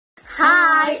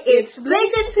Hi, it's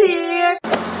Draisinen here!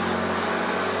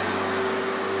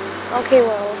 Okay,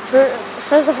 well,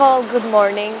 first of all, good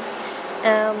morning.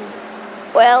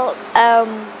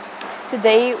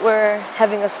 Today we're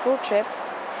having a school trip,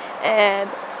 and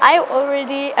I'm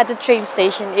already at the train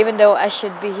station, even though I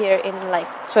should be here in like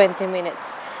 20 minutes.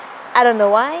 I don't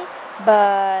know why,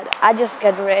 but I just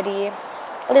got ready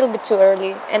a little bit too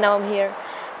early, and now I'm here,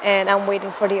 and I'm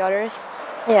waiting for the others.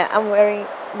 Yeah, I'm wearing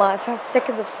my 5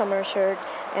 seconds of summer shirt,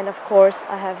 and of course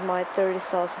I have my 30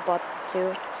 sauce bot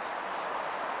too.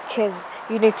 Because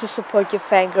you need to support your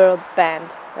fangirl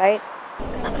band, right?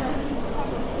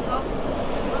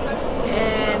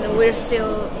 And we're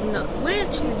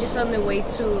actually just on the way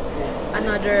to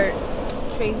another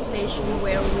train station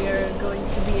where we're going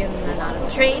to be in another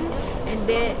train, and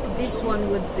this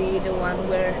one would be the one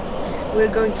where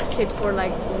we're going to sit for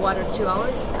like 1 or 2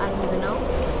 hours, I don't even know.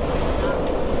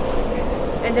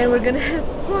 And then we're gonna have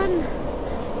fun.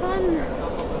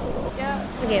 Yeah.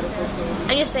 Okay,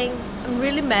 I'm just saying, I'm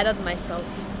really mad at myself.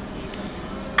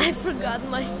 I forgot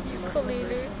my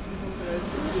ukulele.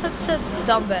 I'm such a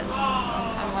dumbass.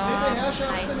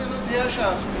 Hi.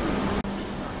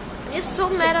 I'm just so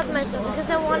mad at myself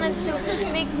because I wanted to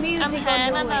make music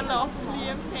on the way.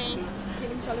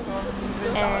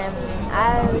 And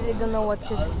I really don't know what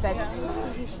to expect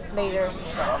later,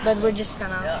 but we're just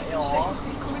gonna.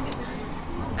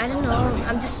 I don't know.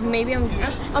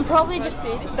 I'm probably just.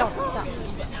 Don't stop.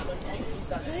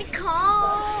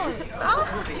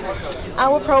 I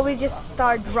will probably just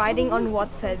start writing on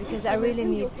Wattpad because I really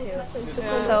need to.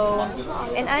 So,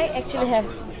 and I actually have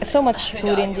so much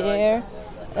food in there,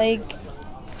 like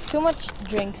too much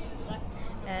drinks.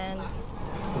 And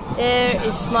there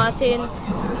is Martin,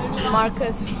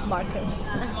 Marcus,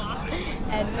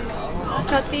 and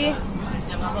Kathi,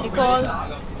 Nicole,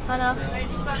 Hannah.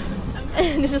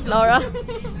 This is Laura.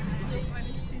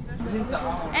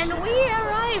 And we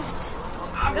arrived.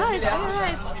 Guys, we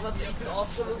arrived.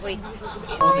 Wait.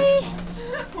 Hi.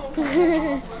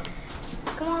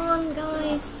 Come on,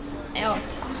 guys. Oh.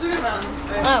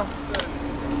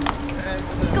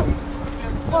 Go.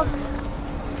 Walk.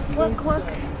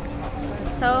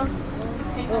 So.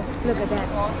 Oh, look at that.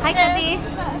 Hi, Kathi.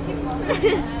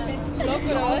 Look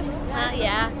at us.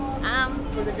 Yeah.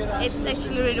 It's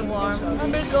actually really warm.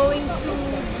 We're going to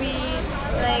be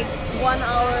like 1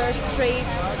 hour straight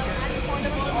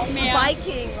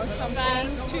biking or something.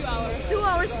 2 hours. 2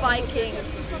 hours biking.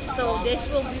 So this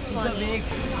will be funny.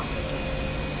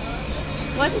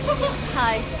 What?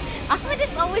 Hi. Ahmet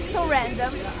is always so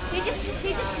random. He just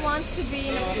wants to be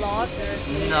in a vlog.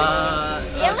 No.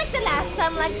 Yeah, like the last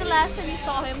time you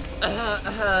saw him.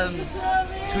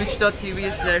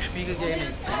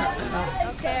 Twitch.tv/spiegelgaming.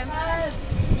 Okay.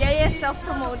 Yeah,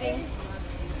 self-promoting.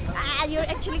 You're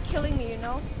actually killing me, you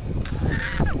know.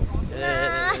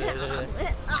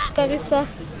 Larissa.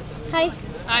 Hi.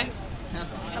 Hi.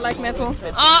 I like metal.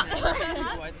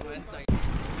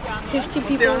 50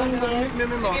 people in there.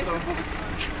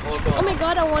 Oh my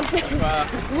god, I want to.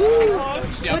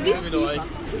 What is this?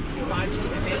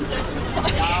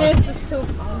 This is too.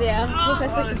 Yeah,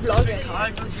 Professor vlogging.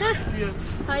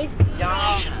 Hi.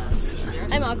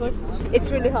 Hi, Marcus.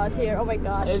 It's really hot here. Oh my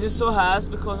god. Is it so hot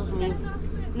because of me?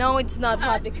 No, it's not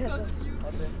hot because of.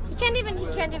 He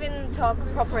can't even talk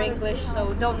proper English,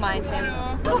 so don't mind him.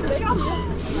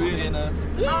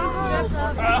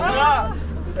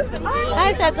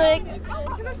 Hi, Cedric.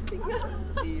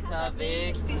 Dieser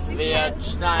Weg wird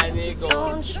steinig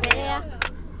und schwer.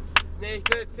 Nicht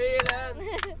mit vielen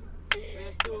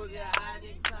wirst du dir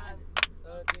einig sein.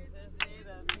 Und dieses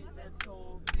Leben bietet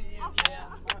so viel mehr.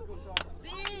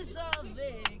 Dieser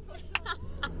Weg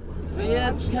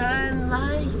wird kein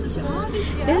leichtes sein.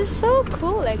 This is so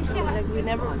cool, actually. Like we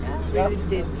never really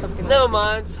did something like Never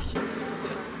mind.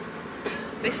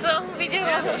 this. So video.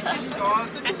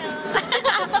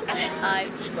 Hi.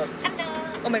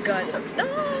 Oh my god. No,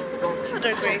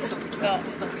 they're great.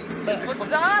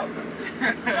 What's up?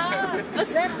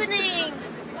 What's happening?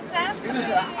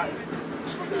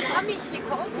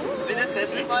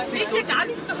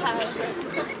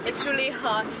 It's really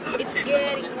hot. It's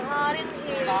getting hot in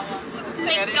here.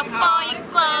 Think of all your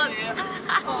clothes.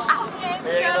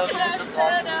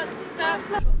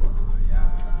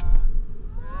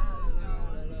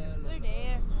 We're there.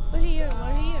 We're here.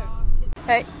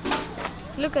 Hey,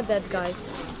 look at that,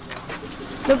 guys.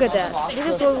 Look at that. This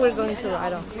is what we're going to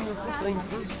ride on.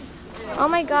 Oh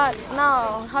my god,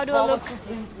 no. How do I look?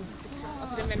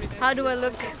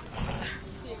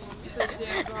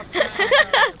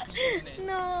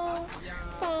 No.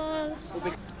 Fall.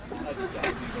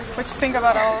 What do you think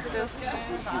about all of this?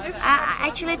 I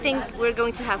actually think we're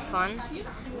going to have fun,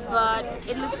 but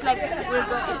it looks like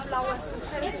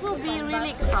it will be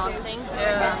really exhausting.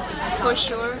 Yeah. For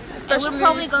sure. Especially and we're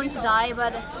probably going to die,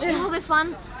 but it will be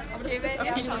fun.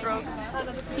 Heat stroke.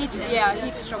 Heat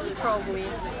stroke probably.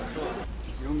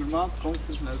 Junger Mann, kommst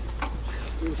du schnell?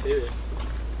 Sehe.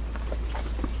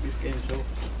 Wir gehen so.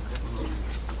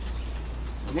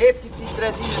 Dann hebt die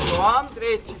Draisine so an,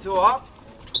 dreht sie so ab.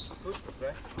 Gut,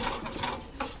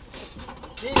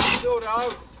 zieht sie so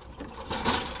raus.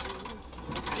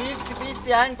 Zieht sie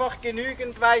bitte einfach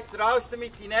genügend weit raus,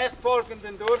 damit die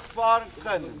nächstfolgenden durchfahren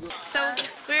können. So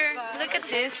look at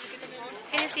this.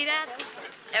 Can you see that?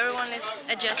 Everyone is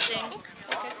adjusting.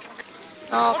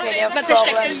 Oh, okay, they have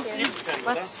problems.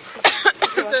 Was?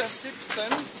 Das ist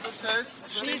 17, das heißt,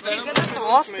 sorry.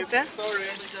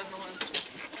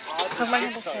 Guck mal,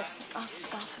 das ist. Ach,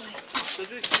 das vielleicht. Das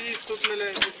ist die, es tut mir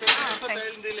leid, das sind die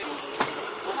verteilen die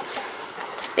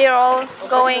They're all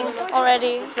going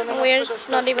already. We're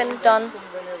not even done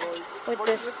with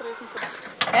this.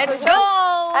 Let's go!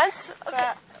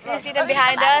 Okay. You see them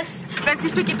behind us? Wenn es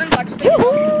nicht beginnt, dann sag ich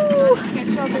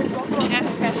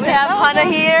We have Hannah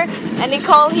here and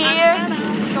Nicole here,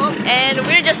 and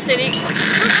we're just sitting.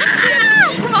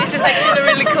 This is actually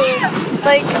really cool.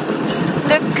 Like,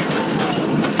 look,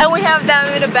 and we have them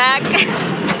in the back.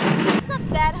 It's not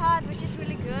that hot, which is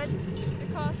really good,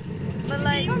 but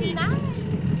like, so nice.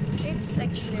 It's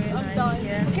actually really nice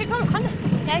here. Okay, komm, Hannah.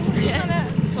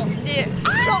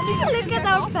 Look at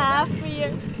our path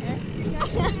here.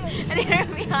 And they're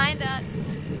behind us.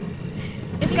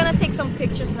 Just gonna take some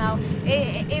pictures now.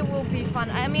 It will be fun.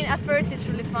 I mean, at first it's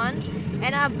really fun,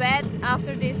 and I bet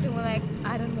after this we're like,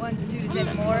 I don't want to do this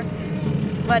anymore.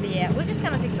 But yeah, we're just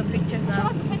gonna take some pictures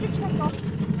now.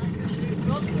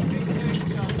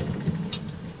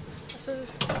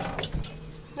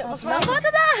 What's up?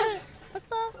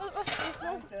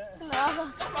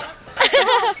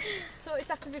 So, ich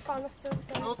dachte, wir fahren noch zu.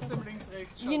 Trotzdem links,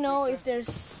 rechts. You know if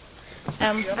there's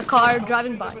a car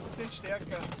driving by.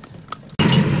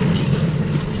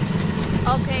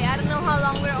 Okay, I don't know how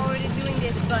long we're already doing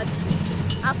this, but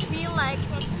I feel like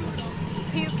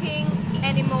puking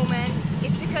any moment.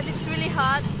 It's because it's really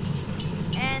hot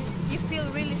and you feel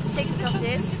really sick of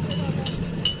this.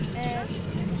 And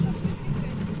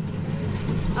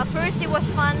at first it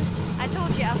was fun. I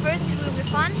told you, at first it will be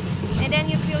fun, and then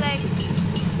you feel like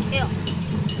ill.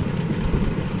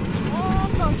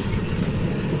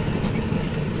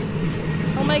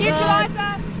 Oh my god!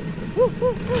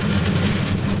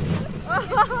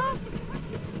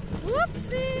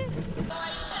 Whoopsie!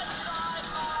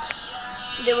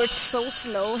 They were so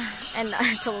slow, and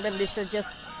I told them they should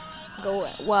just go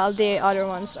while the other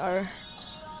ones are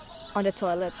on the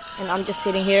toilet, and I'm just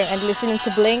sitting here and listening to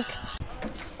Blink.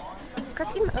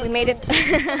 We made it.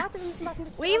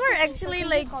 We were actually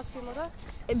like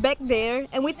back there,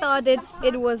 and we thought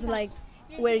it was like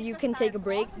where you can take a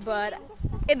break, but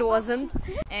it wasn't.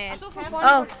 And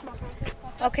oh,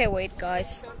 okay, wait,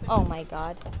 guys. Oh my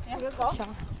god.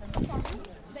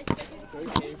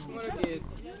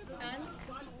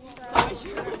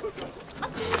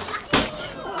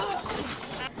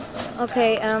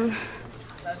 Okay,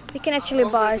 we can actually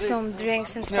buy some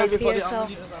drinks and stuff here, so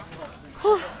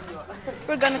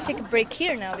we're gonna take a break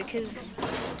here now because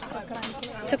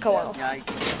it took a while.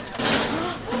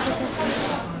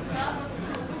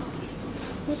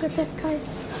 Look at that,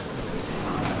 guys.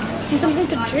 And something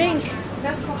to drink.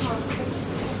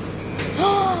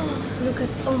 Look at,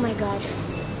 oh my god,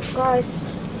 guys.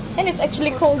 And it's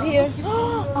actually cold here.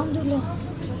 Well,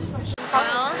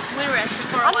 we rested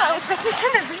for a while.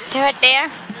 They're right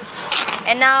there.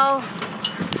 And now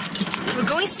we're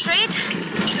going straight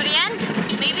to the end,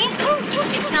 maybe?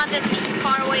 It's not that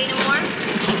far away anymore.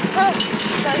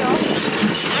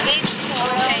 It's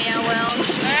okay, yeah, well,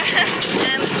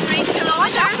 3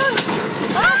 kilometers.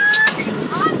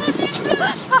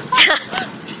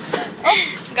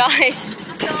 Guys,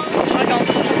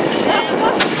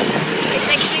 it's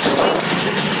actually going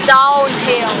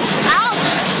downhill.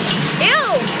 Ouch! Ew!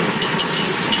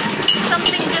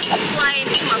 Something just fly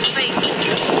into my face.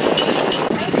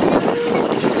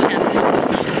 This is what happened.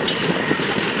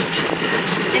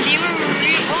 And they were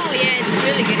oh yeah, it's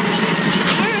really good.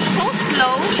 We were so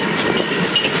slow.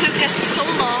 It took us so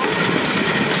long.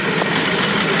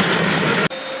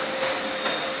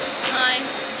 Hi.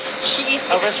 She is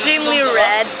extremely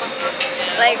red.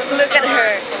 Like, look at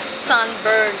her.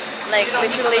 Sunburned. Like,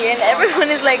 literally. And everyone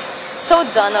is like so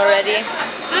done already.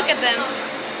 Look at them.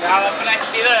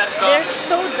 They're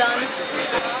so done.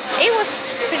 It was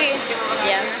pretty,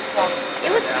 yeah.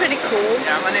 It was pretty cool.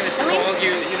 Yeah, my name is Paul.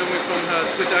 You know me from her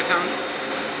Twitter account.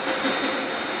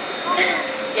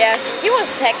 Yeah, he was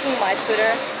hacking my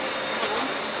Twitter.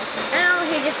 Now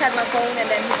he just had my phone and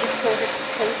then he just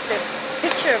posted a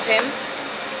picture of him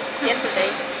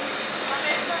yesterday.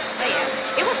 But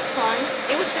yeah, it was fun.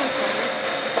 It was really fun.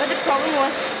 But the problem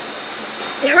was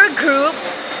her group.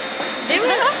 They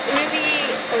were really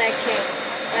lacking.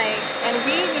 Like, and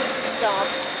we needed to stop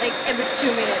like every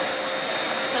 2 minutes.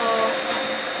 So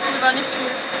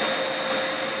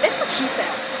that's what she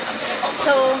said.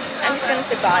 So I'm just gonna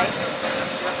say bye.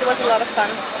 It was a lot of fun,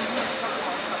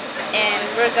 and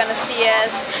we're gonna see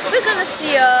us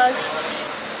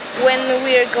when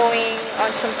we're going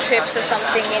on some trips or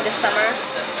something in the summer.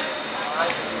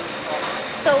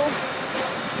 So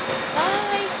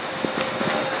bye.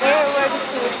 Where did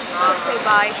to say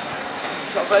bye?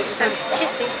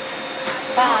 Kissy.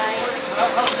 Bye.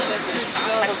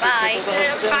 Bye.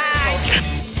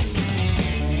 Bye.